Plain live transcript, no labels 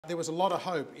There was a lot of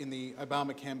hope in the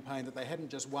Obama campaign that they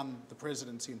hadn't just won the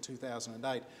presidency in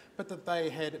 2008, but that they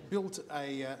had built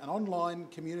an online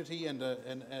community and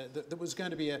that was going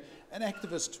to be an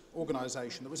activist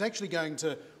organisation that was actually going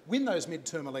to win those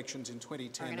midterm elections in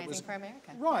 2010. Organising for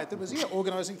America. Right, that was,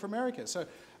 Organising for America. So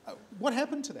what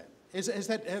happened to that?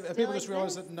 Have people just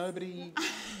realised that nobody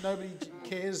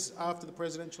cares after the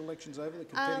presidential election's over, the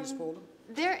confetti's fallen?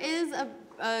 There is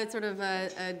a sort of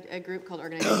a group called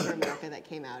Organizing for America that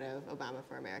came out of Obama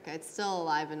for America. It's still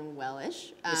alive and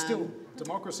well-ish. There's still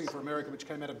Democracy for America, which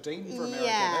came out of Dean for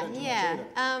America. Yeah.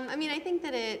 I mean, I think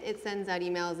that it sends out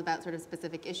emails about sort of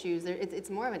specific issues. It's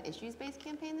more of an issues-based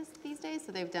campaign these days.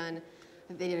 So they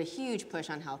did a huge push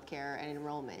on healthcare and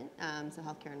enrollment. So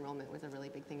healthcare enrollment was a really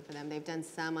big thing for them. They've done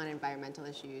some on environmental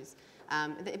issues.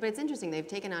 But it's interesting, they've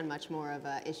taken on much more of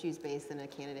a issues-based than a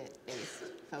candidate-based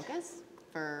focus.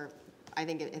 I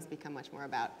think it has become much more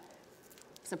about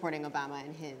supporting Obama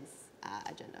and his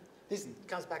agenda. This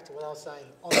comes back to what I was saying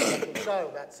on the actual show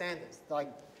about Sanders. Like,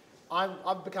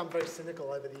 I've become very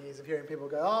cynical over the years of hearing people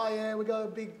go, oh yeah, we got a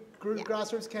big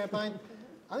grassroots campaign.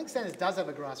 I think Sanders does have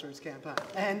a grassroots campaign,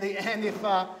 and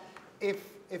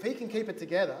if he can keep it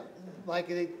together, like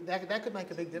that could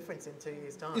make a big difference in 2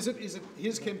 years' time. Is it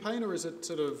his campaign, or is it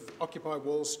sort of Occupy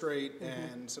Wall Street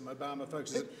and some Obama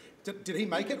folks? Did he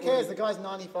make it? Who cares? The guy's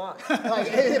 95. Like,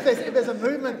 if there's a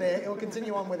movement there, it will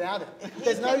continue on without it.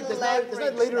 There's no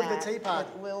leader of the Tea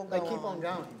Party. They keep on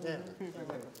going. Yeah.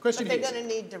 Question but they're going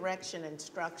to need direction and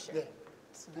structure.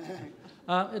 Yeah.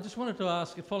 I just wanted to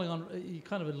ask, following on, you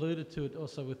kind of alluded to it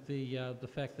also with the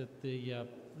fact that the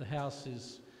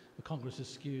Congress is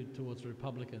skewed towards the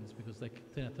Republicans because they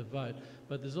tend to vote,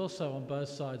 but there's also on both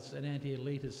sides an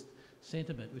anti-elitist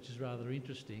sentiment, which is rather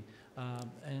interesting,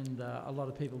 and a lot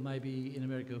of people maybe in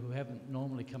America who haven't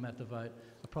normally come out to vote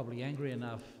are probably angry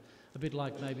enough, a bit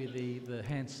like maybe the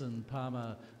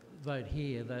Hanson-Palmer vote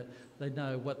here, that they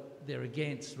know what they're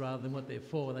against rather than what they're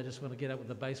for, and they just want to get up with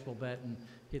a baseball bat and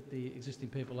hit the existing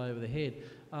people over the head.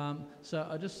 So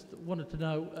I just wanted to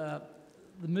know,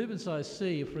 the movements I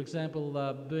see, for example,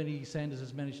 Bernie Sanders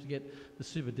has managed to get the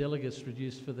superdelegates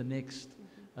reduced for the next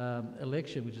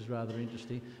election, which is rather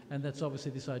interesting, and that's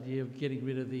obviously this idea of getting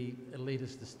rid of the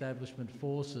elitist establishment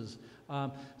forces.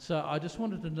 So I just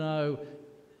wanted to know,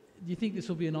 do you think this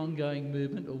will be an ongoing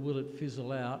movement, or will it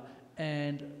fizzle out?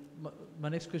 And my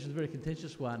next question is a very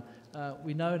contentious one.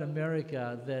 We know in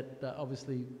America that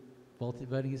obviously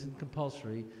voting isn't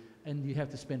compulsory, and you have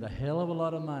to spend a hell of a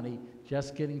lot of money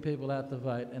just getting people out to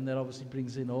vote, and that obviously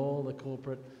brings in all the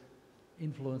corporate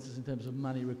influences in terms of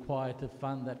money required to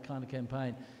fund that kind of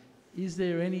campaign. Is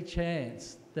there any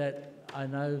chance that, I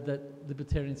know that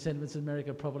libertarian sentiments in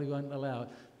America probably won't allow it,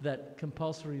 that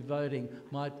compulsory voting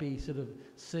might be sort of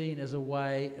seen as a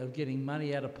way of getting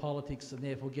money out of politics and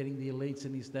therefore getting the elites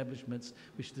and the establishments,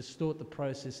 which distort the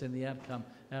process and the outcome,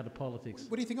 out of politics?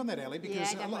 What do you think on that, Ali?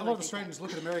 Because a lot of Australians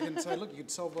look at America and say, look, you could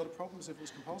solve a lot of problems if it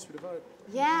was compulsory to vote.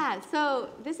 Yeah, so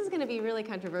this is going to be really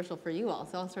controversial for you all,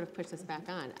 so I'll sort of push this back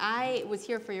on. I was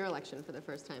here for your election for the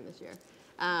first time this year.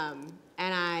 And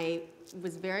I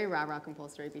was very rah-rah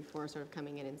compulsory before sort of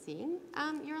coming in and seeing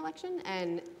your election.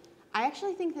 And I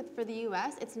actually think that for the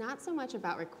US, it's not so much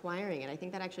about requiring it. I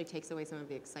think that actually takes away some of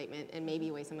the excitement and maybe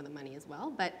away some of the money as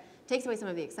well, but takes away some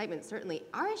of the excitement, certainly.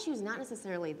 Our issue is not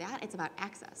necessarily that, it's about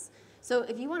access. So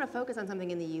if you want to focus on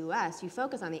something in the US, you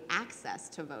focus on the access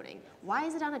to voting. Why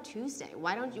is it on a Tuesday?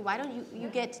 Why don't you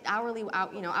get hourly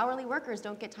workers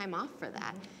don't get time off for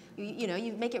that?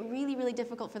 You make it really, really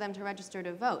difficult for them to register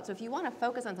to vote. So if you want to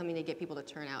focus on something to get people to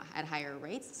turn out at higher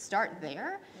rates, start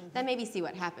there, then maybe see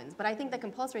what happens. But I think the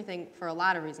compulsory thing, for a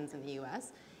lot of reasons in the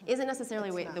US, isn't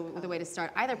necessarily the way to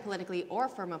start, either politically or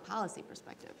from a policy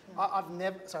perspective. I've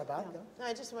never, sorry, Barron. No,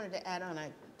 I just wanted to add on, I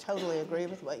totally agree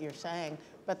with what you're saying,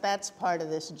 but that's part of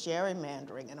this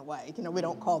gerrymandering in a way. You know, we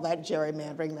don't call that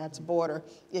gerrymandering, that's a border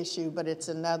issue, but it's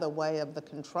another way of the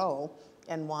control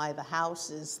and why the House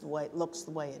is the way, looks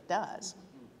the way it does.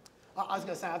 I was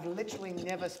going to say, I've literally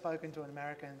never spoken to an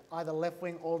American, either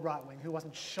left-wing or right-wing, who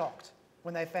wasn't shocked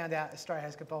when they found out Australia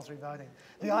has compulsory voting.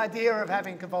 The idea of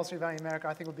having compulsory voting in America,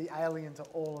 I think, would be alien to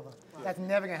all of them. Right. That's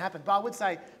never going to happen. But I would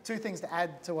say two things to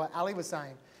add to what Ali was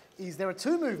saying, is there are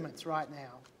two movements right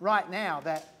now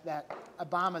that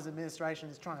Obama's administration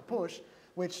is trying to push,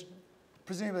 which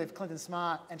presumably if Clinton's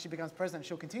smart and she becomes president,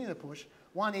 she'll continue to push.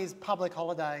 One is public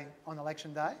holiday on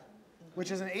election day,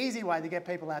 which is an easy way to get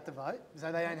people out to vote, so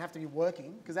they don't have to be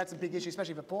working, because that's a big issue,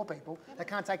 especially for poor people. They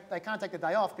can't take the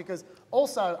day off, because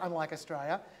also, unlike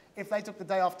Australia, if they took the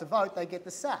day off to vote, they get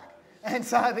the sack. And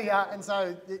so,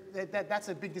 that's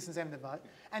a big disincentive to vote.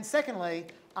 And secondly,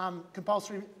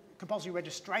 compulsory compulsory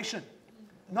registration.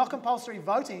 Not compulsory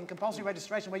voting, compulsory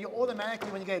registration, where you're automatically,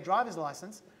 when you get a driver's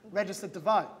license, registered to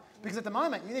vote. Because at the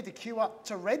moment, you need to queue up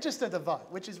to register to vote,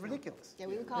 which is ridiculous. Yeah,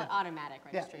 we would call it automatic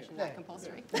registration, not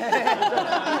compulsory.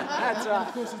 That's right.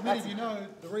 Of course, as many of you know,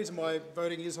 the reason why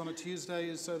voting is on a Tuesday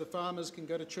is so the farmers can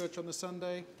go to church on the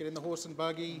Sunday, get in the horse and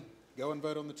buggy, go and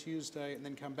vote on the Tuesday, and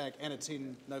then come back. And it's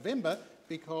in November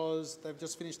because they've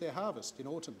just finished their harvest in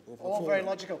autumn. Or All very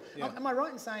logical. Yeah. Am I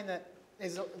right in saying that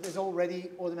there's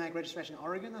already automatic registration in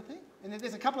Oregon, I think? And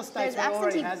there's a couple of states where it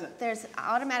already has it. There's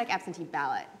automatic absentee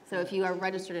ballot. So if you are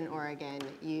registered in Oregon,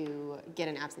 you get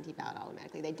an absentee ballot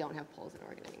automatically. They don't have polls in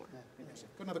Oregon anymore.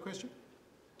 Got another question?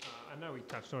 I know we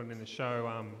touched on it in the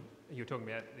show. You were talking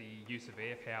about the use of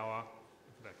air power.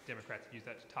 The Democrats have used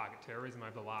that to target terrorism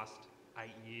over the last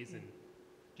 8 years. And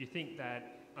do you think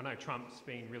that, I know Trump's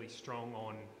been really strong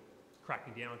on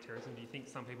cracking down on terrorism. Do you think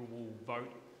some people will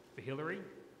vote for Hillary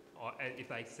if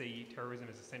they see terrorism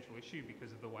as a central issue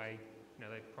because of the way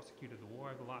they've prosecuted the war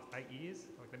over the last 8 years?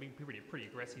 Like, they've been pretty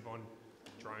aggressive on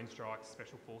drone strikes,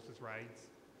 special forces raids.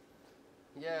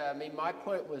 Yeah, I mean, my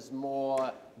point was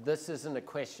more, this isn't a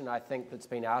question I think that's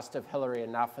been asked of Hillary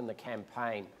enough in the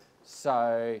campaign.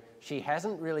 So she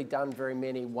hasn't really done very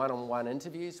many one-on-one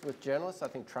interviews with journalists. I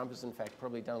think Trump has, in fact,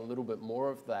 probably done a little bit more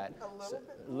of that.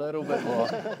 A little bit more.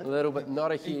 A little bit,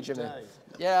 not a huge amount.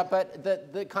 Yeah, but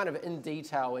the kind of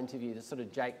in-detail interview, the sort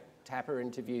of Jake Tapper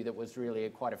interview that was really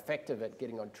quite effective at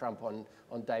getting on Trump on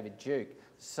David Duke.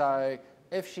 So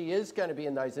if she is going to be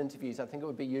in those interviews, I think it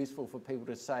would be useful for people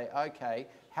to say, okay,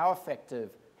 how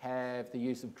effective have the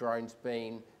use of drones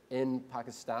been in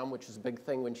Pakistan, which is a big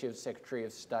thing when she was Secretary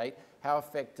of State? How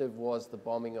effective was the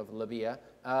bombing of Libya?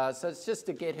 So it's just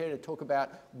to get her to talk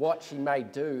about what she may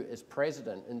do as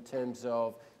president in terms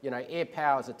of, air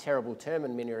power is a terrible term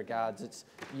in many regards. It's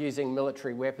using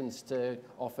military weapons to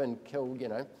often kill,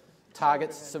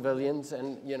 targets, civilians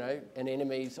and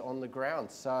enemies on the ground.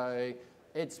 So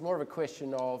it's more of a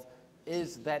question of,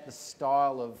 is that the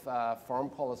style of foreign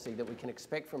policy that we can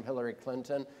expect from Hillary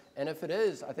Clinton? And if it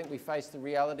is, I think we face the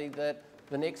reality that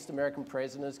the next American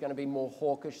president is going to be more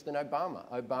hawkish than Obama.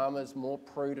 Obama's more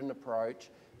prudent approach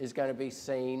is going to be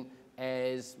seen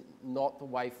as not the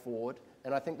way forward.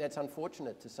 And I think that's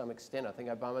unfortunate to some extent. I think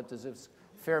Obama deserves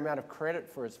a fair amount of credit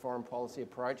for his foreign policy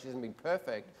approach. He hasn't been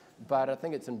perfect, but I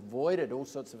think it's avoided all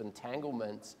sorts of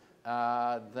entanglements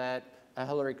that a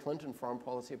Hillary Clinton foreign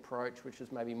policy approach, which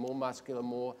is maybe more muscular,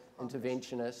 more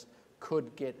interventionist,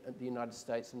 could get the United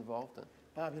States involved in.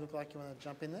 Barb, you look like you want to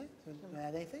jump in there.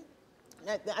 Add anything?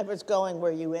 I was going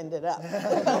where you ended up.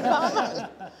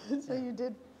 So you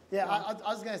did. Yeah,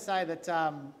 I was going to say that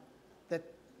that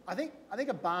I think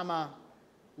Obama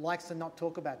likes to not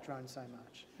talk about drones so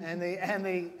much, and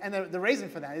the reason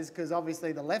for that is because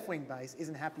obviously the left-wing base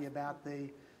isn't happy about the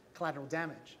collateral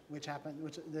damage which happened,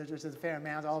 which there's a fair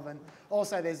amount of, and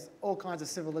also there's all kinds of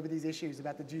civil liberties issues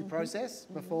about the due process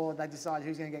before they decide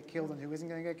who's going to get killed and who isn't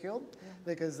going to get killed,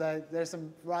 because there's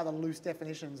some rather loose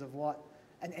definitions of what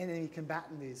an enemy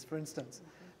combatant is, for instance,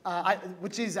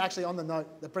 which is actually on the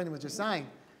note that Brendan was just saying.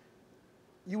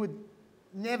 You would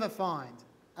never find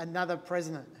another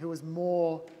president who was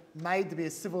more made to be a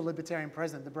civil libertarian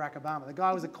president than Barack Obama. The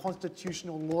guy was a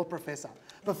constitutional law professor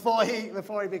before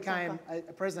he became a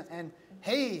president, and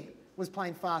he was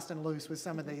playing fast and loose with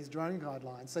some of these drone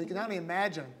guidelines. So you can only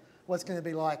imagine what's going to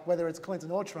be like, whether it's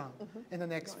Clinton or Trump, in the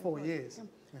next 4 years.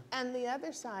 Yeah. And the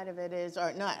other side of it is,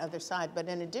 or not other side, but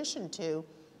in addition to,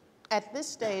 at this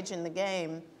stage in the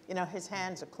game, his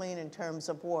hands are clean in terms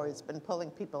of war. He's been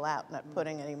pulling people out, not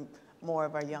putting any more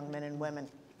of our young men and women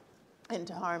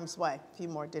into harm's way. A few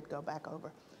more did go back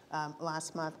over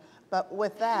last month. But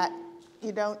with that,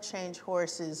 you don't change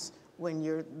horses when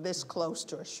you're this close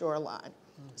to a shoreline.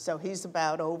 So he's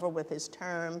about over with his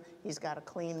term. He's got a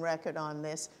clean record on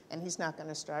this, and he's not going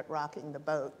to start rocking the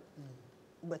boat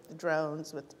with the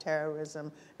drones, with the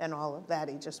terrorism, and all of that.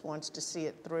 He just wants to see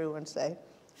it through and say,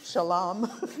 shalom.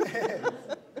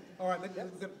 All right, we've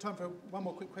got time for one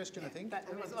more quick question, I think.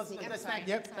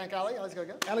 Thank Ali. Ali's got to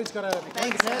go. Ali's got a...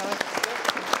 Thanks, Ali.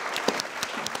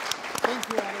 Thank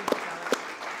you, Ali.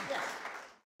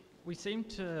 We seem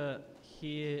to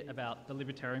hear about the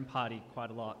Libertarian Party quite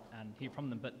a lot and hear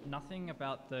from them, but nothing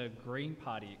about the Green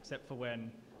Party, except for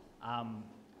when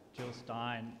Jill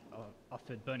Stein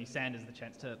offered Bernie Sanders the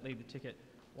chance to lead the ticket.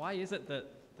 Why is it that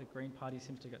the Green Party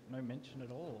seems to get no mention at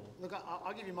all? Look,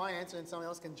 I'll give you my answer and someone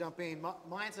else can jump in.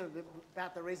 My answer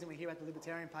about the reason we hear about the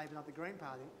Libertarian Party but not the Green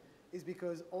Party is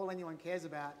because all anyone cares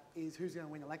about is who's going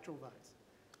to win electoral votes.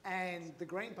 And the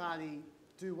Green Party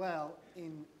do well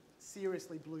in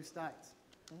seriously blue states.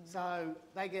 So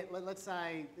they get, let's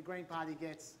say the Green Party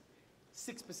gets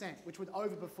 6%, which would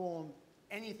overperform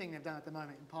anything they've done at the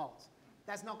moment in polls.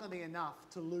 That's not going to be enough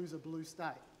to lose a blue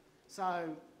state.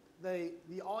 So the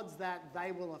odds that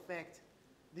they will affect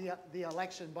the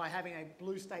election by having a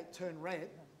blue state turn red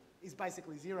is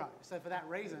basically zero. So for that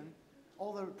reason,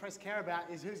 all the press care about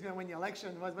is who's going to win the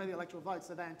election, where the electoral votes,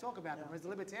 so they don't talk about them. Whereas the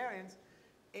Libertarians,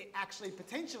 it actually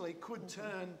potentially could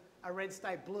turn a red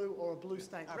state blue or a blue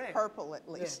state red. Purple at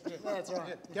least. Yeah, that's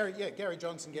right. Gary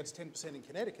Johnson gets 10% in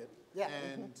Connecticut,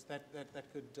 and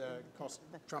that could cost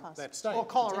Trump cost. that state. Or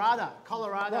Colorado.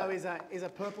 Colorado is a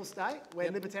purple state where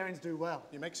Libertarians do well.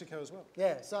 New Mexico as well.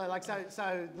 Yeah,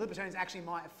 so Libertarians actually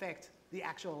might affect the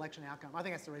actual election outcome. I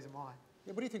think that's the reason why.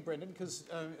 Yeah, what do you think, Brendan? Because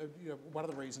one of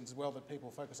the reasons as well that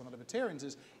people focus on the Libertarians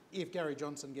is if Gary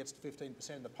Johnson gets to 15%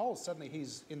 in the polls, suddenly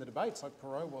he's in the debates like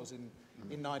Perot was in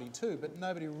 92, but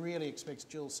nobody really expects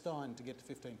Jill Stein to get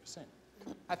to 15%.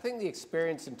 I think the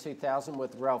experience in 2000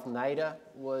 with Ralph Nader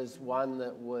was one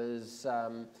that was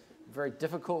very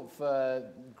difficult for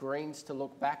Greens to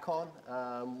look back on.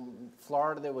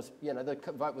 Florida, there was,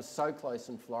 the vote was so close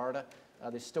in Florida.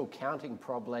 They're still counting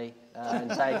probably in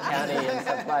Dade County and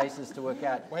some places to work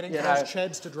out, waiting for those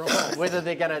chads to drop off. whether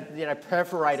they're going to,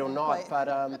 perforate or not.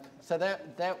 But so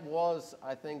that was,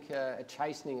 I think, a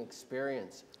chastening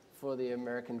experience for the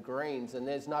American Greens, and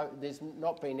there's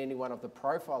not been anyone of the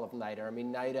profile of Nader. I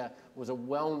mean, Nader was a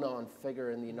well-known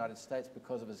figure in the United States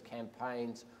because of his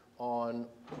campaigns on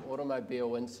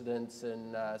automobile incidents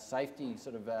and safety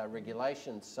sort of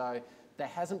regulations. So there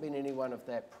hasn't been anyone of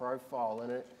that profile,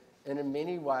 and in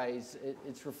many ways,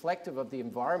 it's reflective of the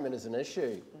environment as an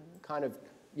issue, kind of,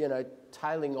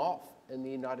 tailing off in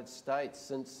the United States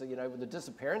since, with the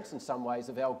disappearance in some ways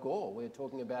of Al Gore. We were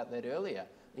talking about that earlier.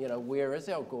 Where is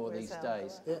Al Gore these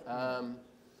days? Yeah.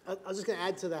 I was just going to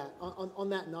add to that. On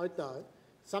that note, though,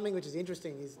 something which is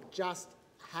interesting is just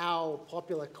how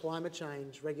popular climate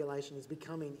change regulation is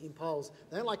becoming in polls.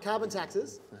 They don't like carbon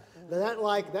taxes, they don't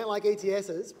like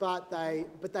ETSs, but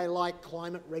they like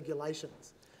climate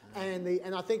regulations.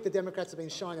 And I think the Democrats have been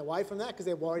shying away from that because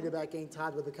they're worried about getting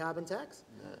tarred with the carbon tax.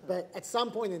 But at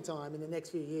some point in time, in the next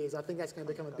few years, I think that's going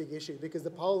to become a big issue because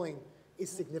the polling is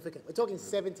significant. We're talking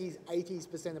 70s,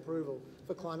 80% approval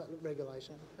for climate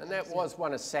regulation. And that was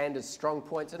one of Sanders' strong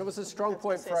points, and it was a strong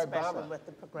point for Obama. Especially with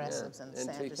the progressives and in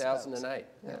Sanders 2008.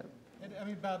 Yeah. And, I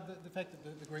mean, Barb, the fact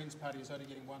that the Greens Party is only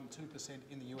getting 1-2%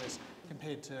 in the US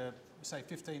compared to, say,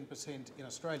 15% in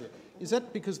Australia, is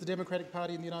that because the Democratic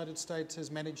Party in the United States has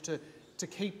managed to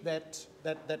keep that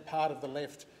part of the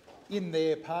left in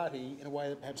their party in a way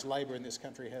that perhaps Labor in this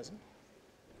country hasn't?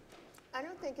 I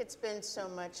don't think it's been so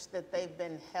much that they've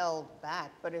been held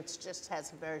back, but it just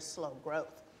has very slow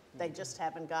growth. They just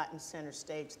haven't gotten center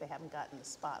stage. They haven't gotten the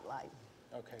spotlight.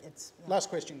 Okay. Last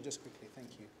question, just quickly.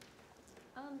 Thank you.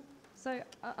 So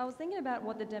I was thinking about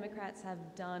what the Democrats have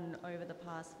done over the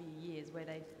past few years where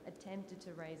they've attempted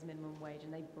to raise minimum wage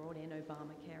and they brought in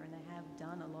Obamacare and they have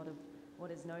done a lot of what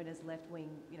is known as left-wing,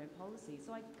 policy.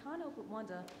 So I can't help but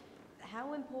wonder,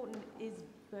 how important is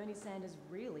Bernie Sanders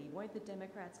really? Weren't the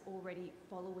Democrats already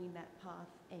following that path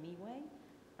anyway?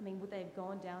 I mean, would they have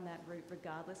gone down that route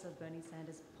regardless of Bernie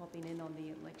Sanders popping in on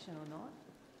the election or not?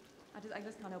 I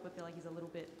just can't help but feel like he's a little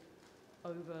bit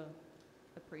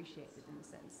over-appreciated in a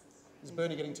sense. Is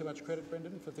Bernie getting too much credit,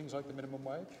 Brendan, for things like the minimum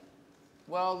wage?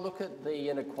 Well, look at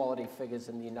the inequality figures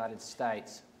in the United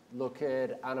States. Look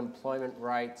at unemployment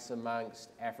rates amongst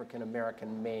African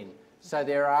American men. So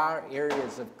there are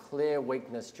areas of clear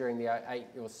weakness during the 8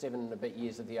 or 7 and a bit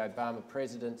years of the Obama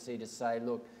presidency to say,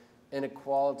 look,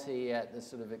 inequality at the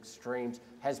sort of extremes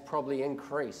has probably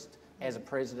increased as a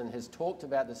president has talked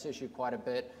about this issue quite a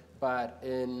bit, but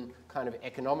in kind of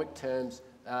economic terms,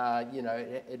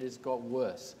 it has got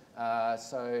worse.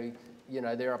 So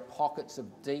there are pockets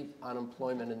of deep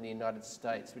unemployment in the United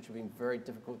States which have been very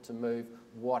difficult to move.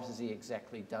 What has he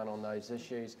exactly done on those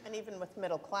issues? And even with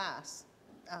middle class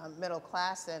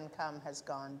income has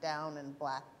gone down in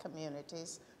black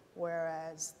communities,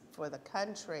 whereas for the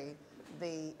country,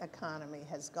 the economy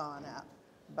has gone up,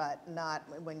 but not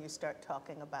when you start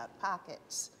talking about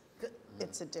pockets.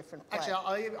 It's a different play. Actually,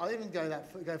 I'll even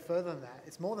go further than that.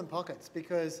 It's more than pockets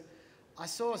because I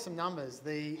saw some numbers.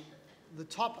 The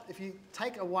top, if you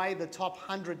take away the top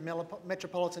 100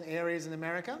 metropolitan areas in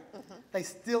America, they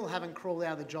still haven't crawled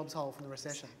out of the jobs hole from the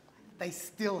recession. They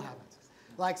still haven't.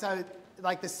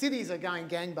 Like the cities are going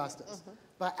gangbusters,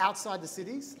 but outside the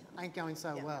cities ain't going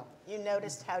so well. You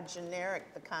noticed how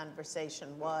generic the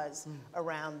conversation was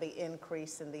around the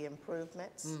increase in the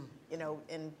improvements,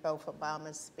 in both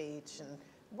Obama's speech and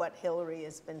what Hillary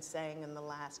has been saying in the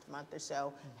last month or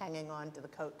so, hanging on to the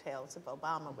coattails of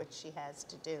Obama, which she has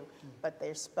to do. But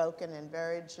they're spoken in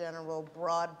very general,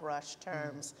 broad brush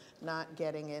terms, not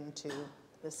getting into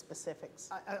the specifics.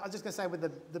 I was just going to say with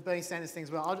the Bernie Sanders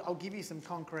things, well, I'll give you some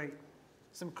concrete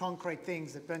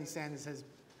things that Bernie Sanders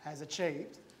has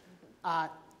achieved.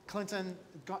 Clinton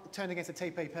turned against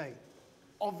the TPP,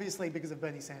 obviously because of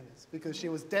Bernie Sanders, because she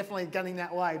was definitely gunning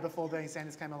that way before Bernie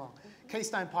Sanders came along.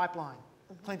 Keystone Pipeline,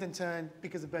 Clinton turned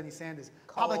because of Bernie Sanders.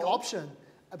 Public option,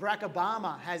 Barack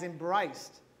Obama has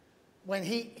embraced when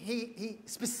he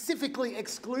specifically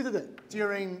excluded it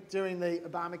during the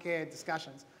Obamacare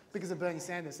discussions because of Bernie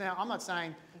Sanders. Now, I'm not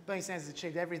saying Bernie Sanders has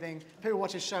achieved everything. People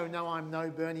watch this show know I'm no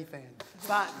Bernie fan.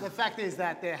 But the fact is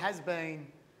that there have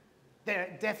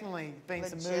definitely been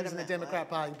some moves in the Democrat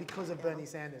Party because of Bernie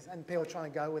Sanders, and people are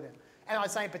trying to go with him. And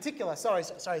I'd say in particular, sorry,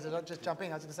 to just jump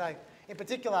in, I was going to say, in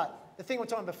particular, the thing we were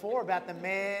talking before about the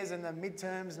mayors and the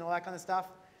midterms and all that kind of stuff,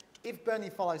 if Bernie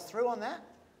follows through on that,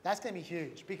 that's going to be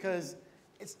huge, because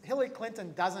Hillary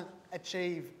Clinton doesn't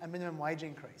achieve a minimum wage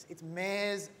increase. It's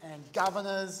mayors and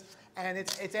governors, and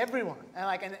it's everyone.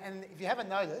 And if you haven't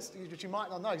noticed, which you might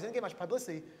not know, because it doesn't get much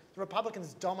publicity, the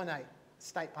Republicans dominate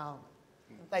state parliament.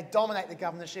 They dominate the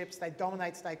governorships, they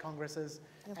dominate state congresses,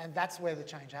 and that's where the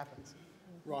change happens.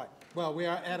 Right. Well, we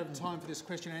are out of time for this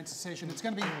question and answer session. It's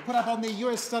going to be put up on the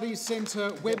US Studies Centre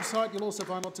website. You'll also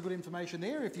find lots of good information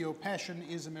there. If your passion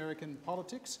is American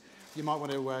politics, you might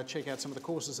want to check out some of the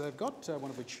courses they've got,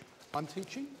 one of which I'm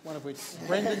teaching, one of which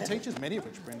Brendan teaches, many of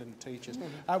which Brendan teaches.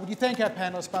 Would you thank our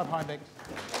panellists, Bob Heineback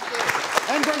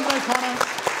and Brendan O'Connor,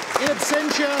 in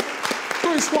absentia,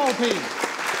 Bruce Wolpe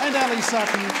and Ali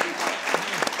Sutton.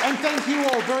 And thank you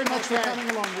all very much for coming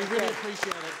along. We really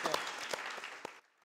appreciate it.